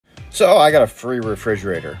So I got a free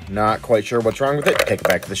refrigerator. Not quite sure what's wrong with it. Take it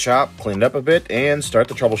back to the shop, clean it up a bit, and start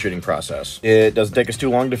the troubleshooting process. It doesn't take us too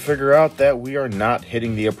long to figure out that we are not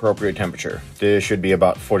hitting the appropriate temperature. This should be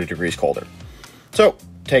about 40 degrees colder. So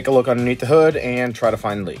take a look underneath the hood and try to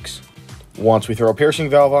find leaks. Once we throw a piercing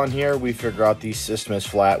valve on here, we figure out the system is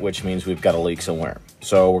flat, which means we've got a leak somewhere.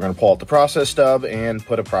 So we're going to pull out the process stub and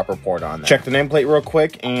put a proper port on there. Check the nameplate real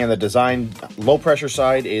quick, and the design low pressure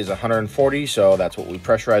side is 140, so that's what we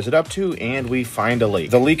pressurize it up to, and we find a leak.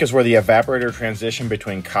 The leak is where the evaporator transition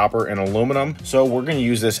between copper and aluminum, so we're going to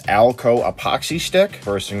use this Alco epoxy stick.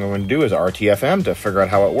 First thing we're going to do is RTFM to figure out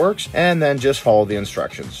how it works, and then just follow the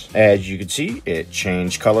instructions. As you can see, it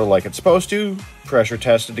changed color like it's supposed to, pressure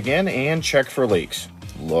tested again, and check for leaks.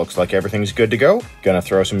 Looks like everything's good to go. Gonna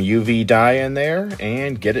throw some UV dye in there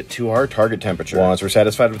and get it to our target temperature. Once we're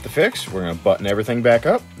satisfied with the fix, we're gonna button everything back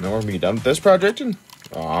up, and then we're gonna be done with this project and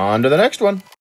on to the next one.